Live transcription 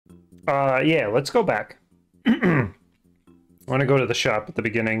Yeah, let's go back. I want to go to the shop at the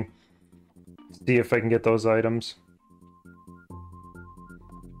beginning. See if I can get those items.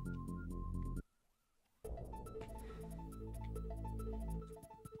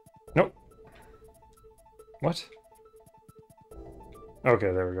 Nope. What?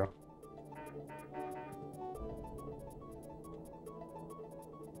 Okay, there we go.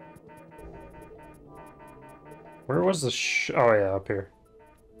 Where was the oh yeah, up here.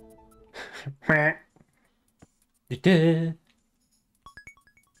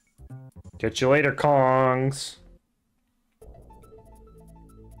 Catch you later, Kongs.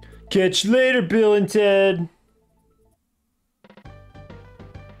 Catch you later, Bill and Ted.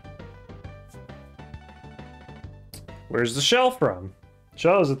 Where's the shell from?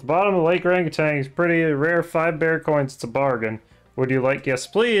 Shell is at the bottom of the lake orangutan. It's pretty rare, 5 bear coins. It's a bargain. Would you like? Yes,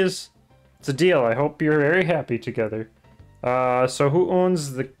 please. It's a deal. I hope you're very happy together. So who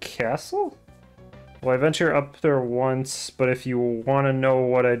owns the castle? Well, I venture up there once, but if you want to know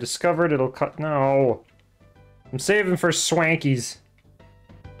what I discovered, it'll cut. No. I'm saving for swankies.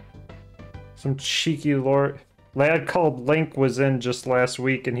 Some cheeky lad called Link was in just last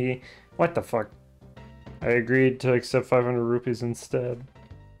week, and he... What the fuck? I agreed to accept 500 rupees instead.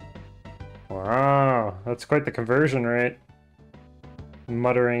 Wow, that's quite the conversion rate.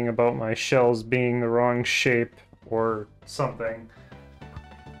 Muttering about my shells being the wrong shape or something.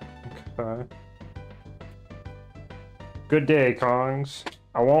 Okay. Good day, Kongs.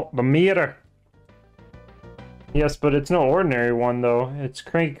 I want the meter. Yes, but it's no ordinary one, though. It's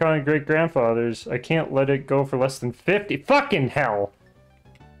Cranky Kong great-grandfather's. I can't let it go for less than 50. Fucking hell!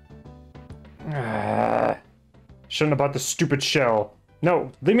 Shouldn't have bought the stupid shell.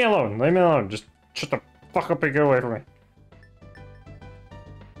 No, leave me alone. Leave me alone. Just shut the fuck up and get away from me.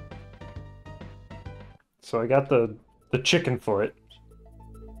 So I got the chicken foot.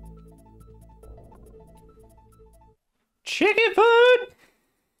 Chicken foot!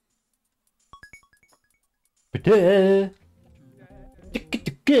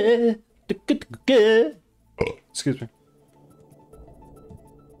 Excuse me.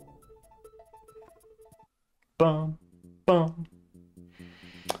 Bum, bum.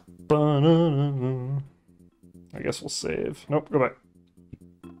 Ba-na-na-na. I guess we'll save. Nope, go back.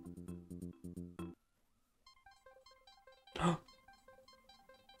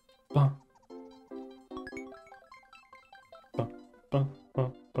 Bum. Bum, bum,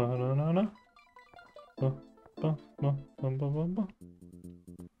 bum, ba-na-na-na. Bum, bum, bum, bum, bum, bum, bum.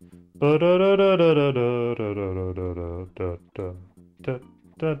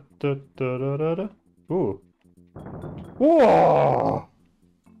 Ba-da-da-da-da-da-da-da-da-da-da-da-da-da-da-da-da. Ooh. Whoa!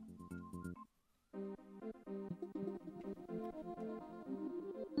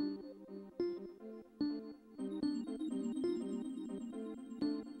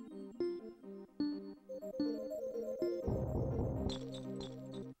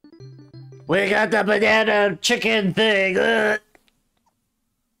 We got the banana chicken thing. Ugh.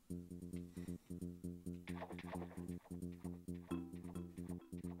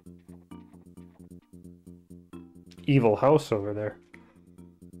 Evil house over there.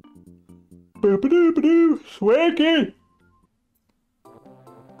 Boop-a-doop-a-doo, swanky.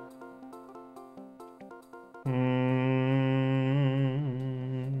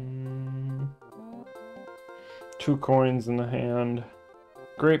 Two coins in the hand.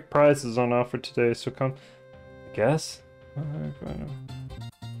 Great prizes on offer today, so come. I guess?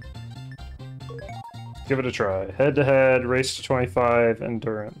 Give it a try. Head to head, race to 25,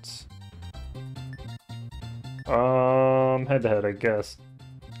 endurance. Head to head, I guess.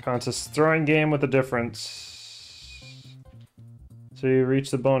 Contest throwing game with a difference. So you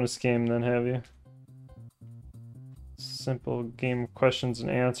reach the bonus game then, have you? Simple game of questions and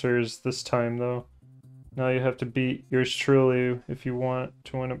answers this time, though. Now you have to beat yours truly if you want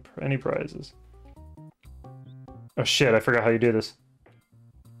to win any prizes. Oh shit, I forgot how you do this.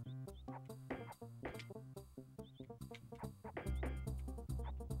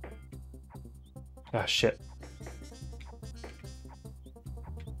 Ah shit.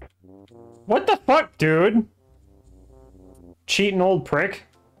 What the fuck, dude? Cheating old prick.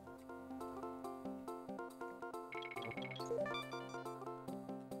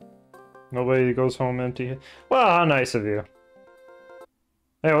 Nobody goes home empty. Well, how nice of you.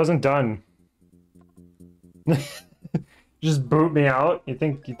 Hey, I wasn't done. Just boot me out? You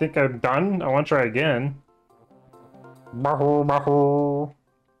think I'm done? I want to try again. Baho, baho.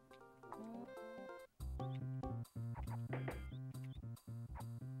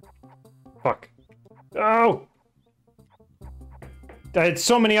 Fuck. Oh! I had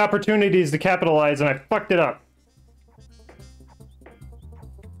so many opportunities to capitalize and I fucked it up.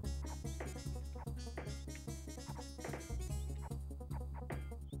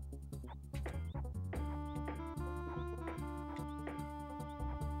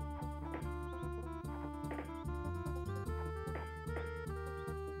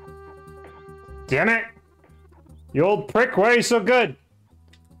 Damn it! You old prick, why are you so good?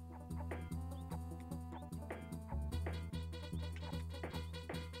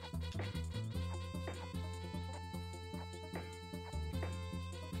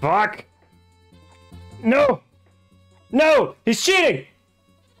 Fuck! No! No! He's cheating!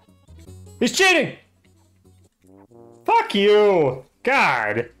 He's cheating! Fuck you!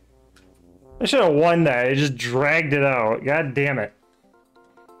 God! I should have won that. I just dragged it out. God damn it.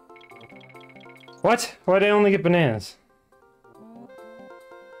 What? Why'd I only get bananas?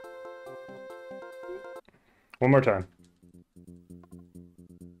 One more time.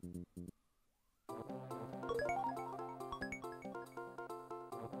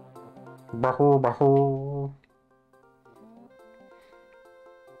 Bahoo, bahoo.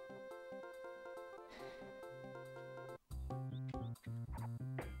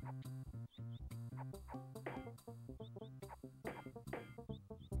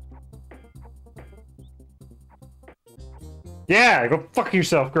 Yeah, go fuck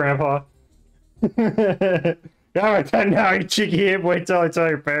yourself, Grandpa. Got my 10 now, you cheeky ape. Wait till I tell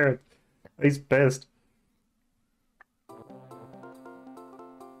your parents. He's pissed.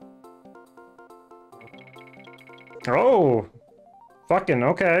 Oh, fucking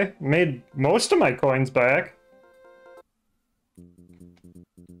okay. Made most of my coins back.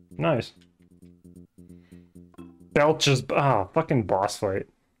 Nice. Belches. Ah, fucking boss fight.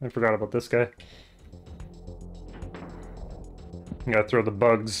 I forgot about this guy. Gotta throw the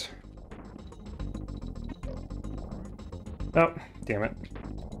bugs. Oh, damn it.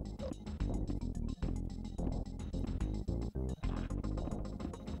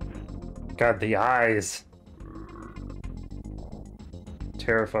 God, the eyes.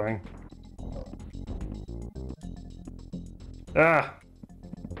 Terrifying. Ah!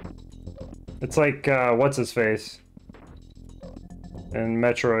 It's like, what's his face? In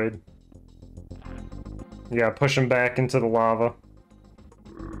Metroid. You gotta push him back into the lava.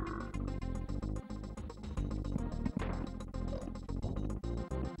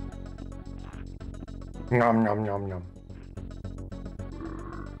 Nom nom nom nom.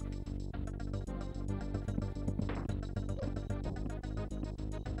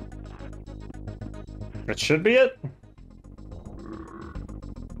 That should be it.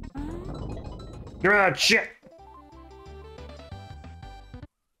 Ah, shit!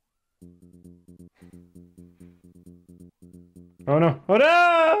 Oh no! Oh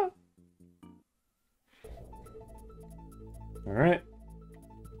no! All right.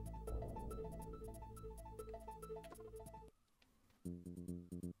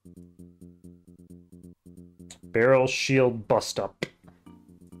 Barrel shield bust up.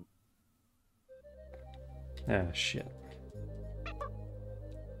 Ah, shit.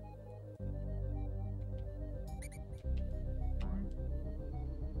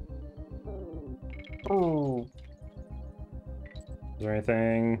 Oh. Is there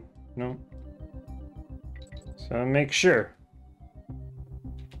anything? No. So make sure.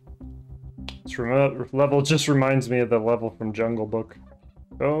 This level just reminds me of the level from Jungle Book.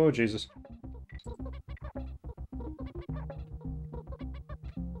 Oh, Jesus.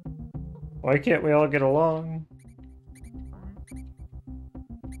 Why can't we all get along?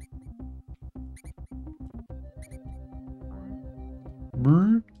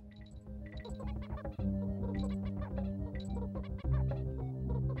 Brr.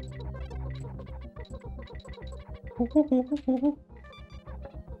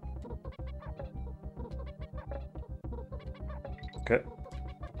 Okay.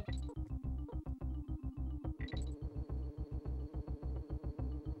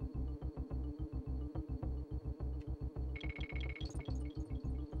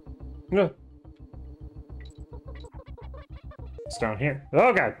 No. It's down here.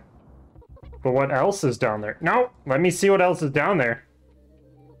 Oh god. But what else is down there? No! Let me see what else is down there.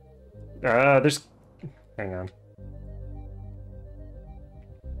 There's... Hang on.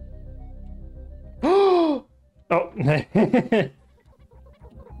 Oh!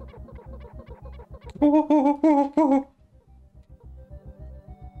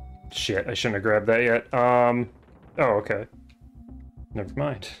 Shit, I shouldn't have grabbed that yet. Oh, okay. Never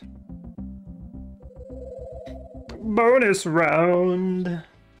mind. Bonus round.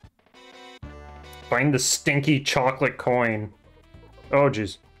 Find the stinky chocolate coin. Oh,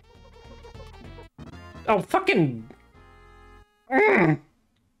 jeez. Oh, fucking...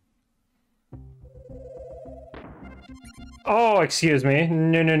 Oh, excuse me.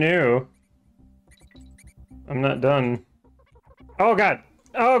 No, no, no. I'm not done. Oh, God.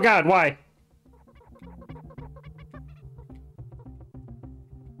 Oh, God, why?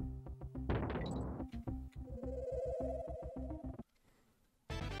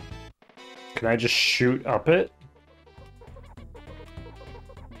 Can I just shoot up it?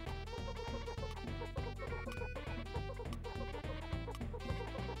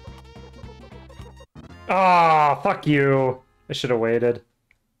 Ah, fuck you. I should have waited.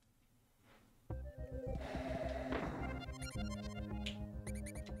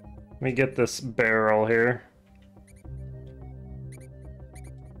 Let me get this barrel here.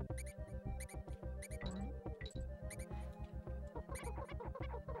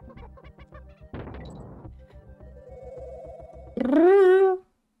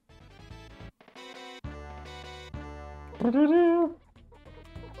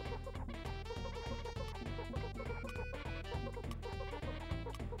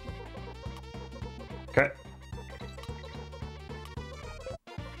 Okay.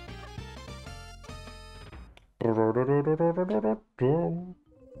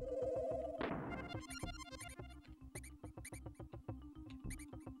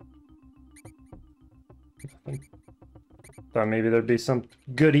 Thought maybe there'd be some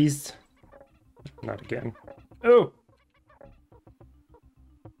goodies. Not again. Oh!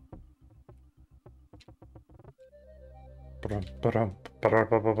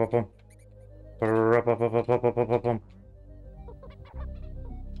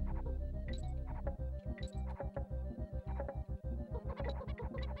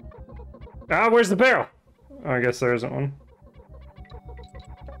 Ah, where's the barrel? Oh, I guess there isn't one.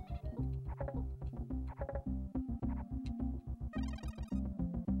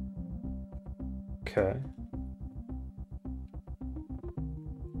 Okay.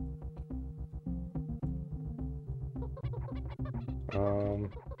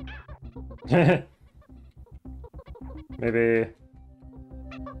 Maybe.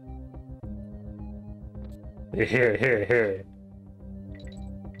 Here.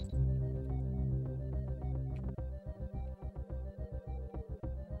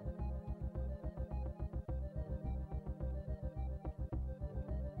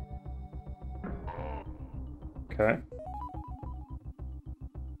 Okay.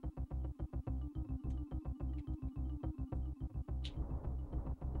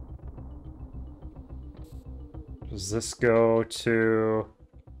 Does this go to...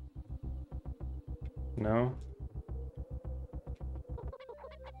 No?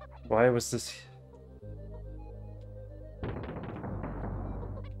 Why was this...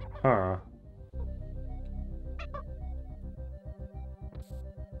 Huh.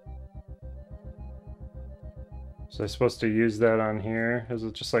 So I'm supposed to use that on here? Is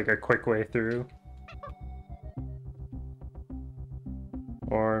it just like a quick way through?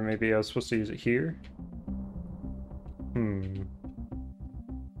 Or maybe I was supposed to use it here?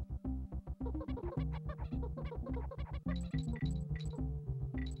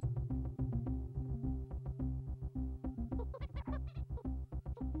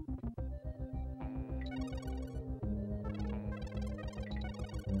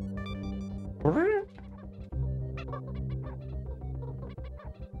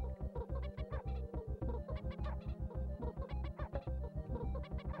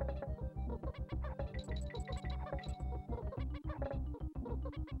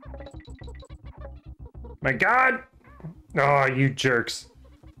 My God! Oh, you jerks.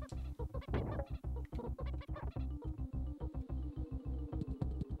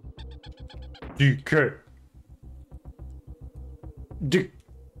 DK. Dick.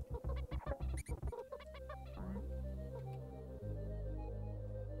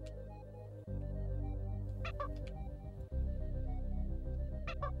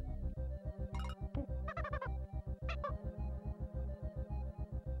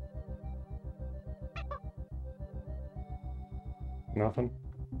 Nothing.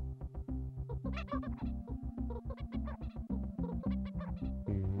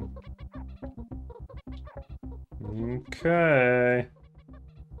 Okay.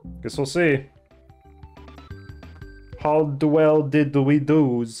 Guess we'll see. How well did we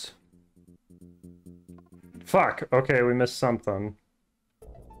do's? Fuck. Okay, we missed something.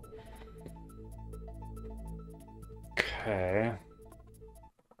 Okay.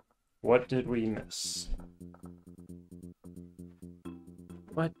 What did we miss?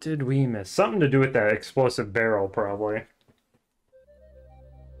 What did we miss? Something to do with that explosive barrel, probably.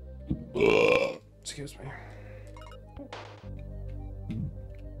 Excuse me.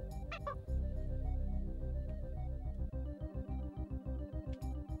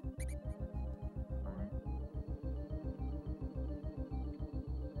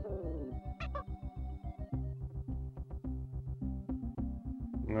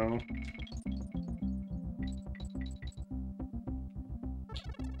 No.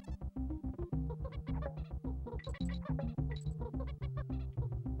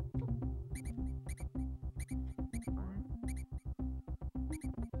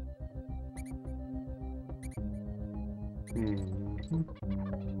 Hmm.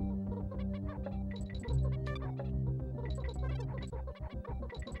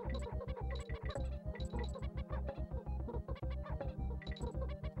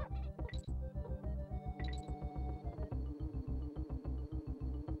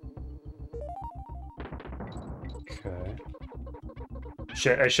 Okay.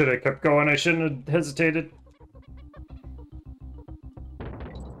 Shit, I should have kept going. I shouldn't have hesitated.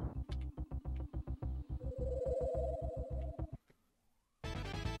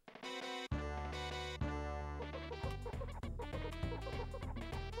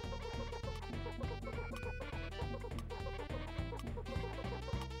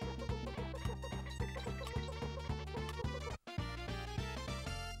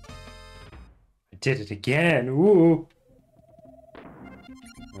 I did it again. Ooh.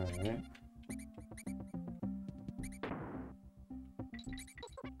 Alright.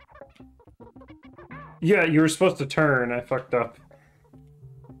 Yeah, you were supposed to turn. I fucked up.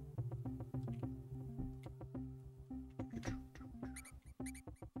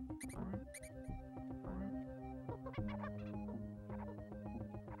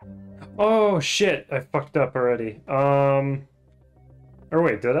 Oh shit, I fucked up already. Or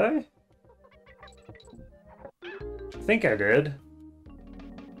wait, did I? I think I did.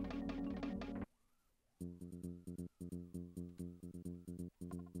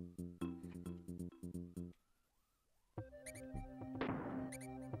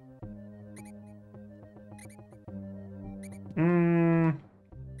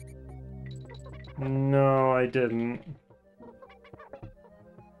 No, I didn't.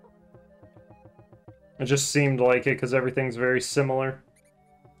 It just seemed like it because everything's very similar.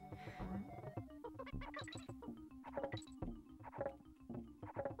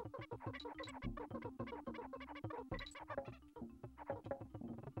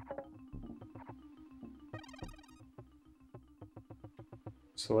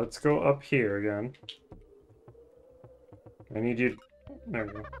 So let's go up here again. I need you... There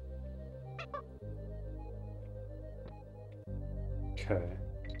we go. Okay.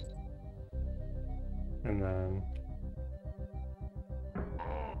 And then...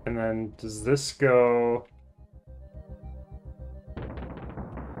 And then does this go...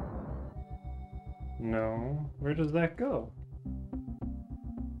 No. Where does that go?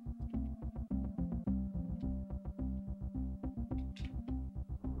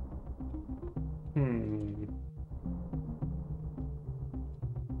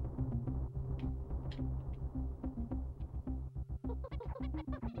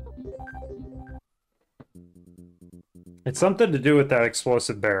 It's something to do with that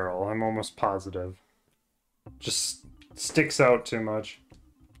explosive barrel, I'm almost positive. Just sticks out too much.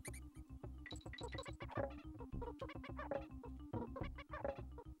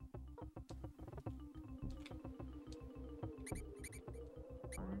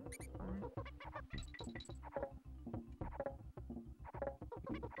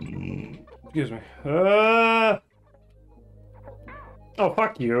 Excuse me. Oh,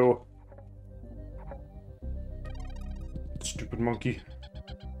 fuck you. Stupid monkey.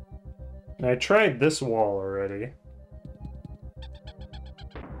 I tried this wall already.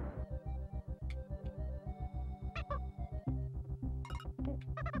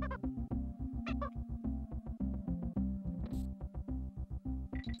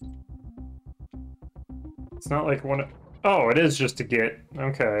 It's not like one... Oh, it is just to get...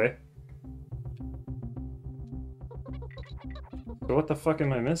 Okay. So what the fuck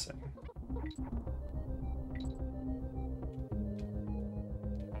am I missing?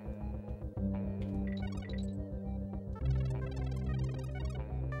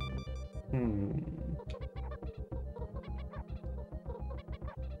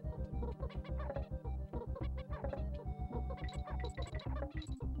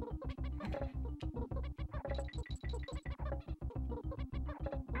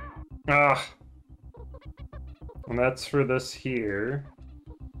 Ah. And that's for this here.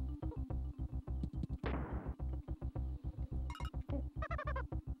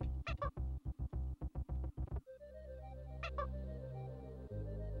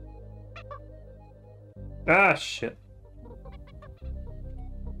 Ah, shit.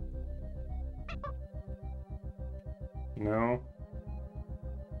 No.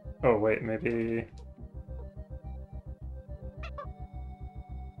 Oh, wait, maybe...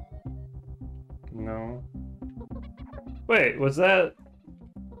 No. Wait, was that...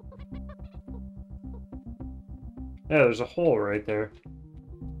 Yeah, there's a hole right there.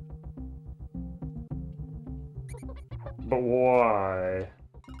 But why?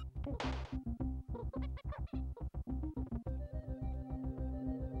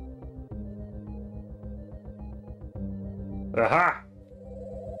 Aha!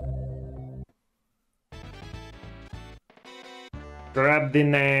 Grab the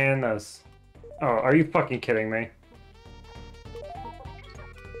nanas. Oh, are you fucking kidding me?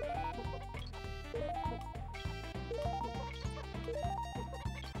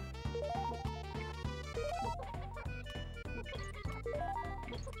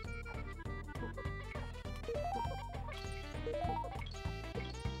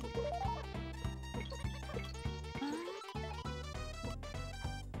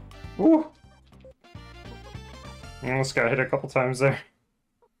 Ooh! Almost got hit a couple times there.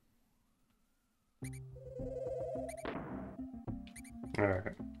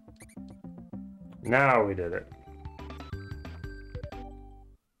 Alright. Now we did it.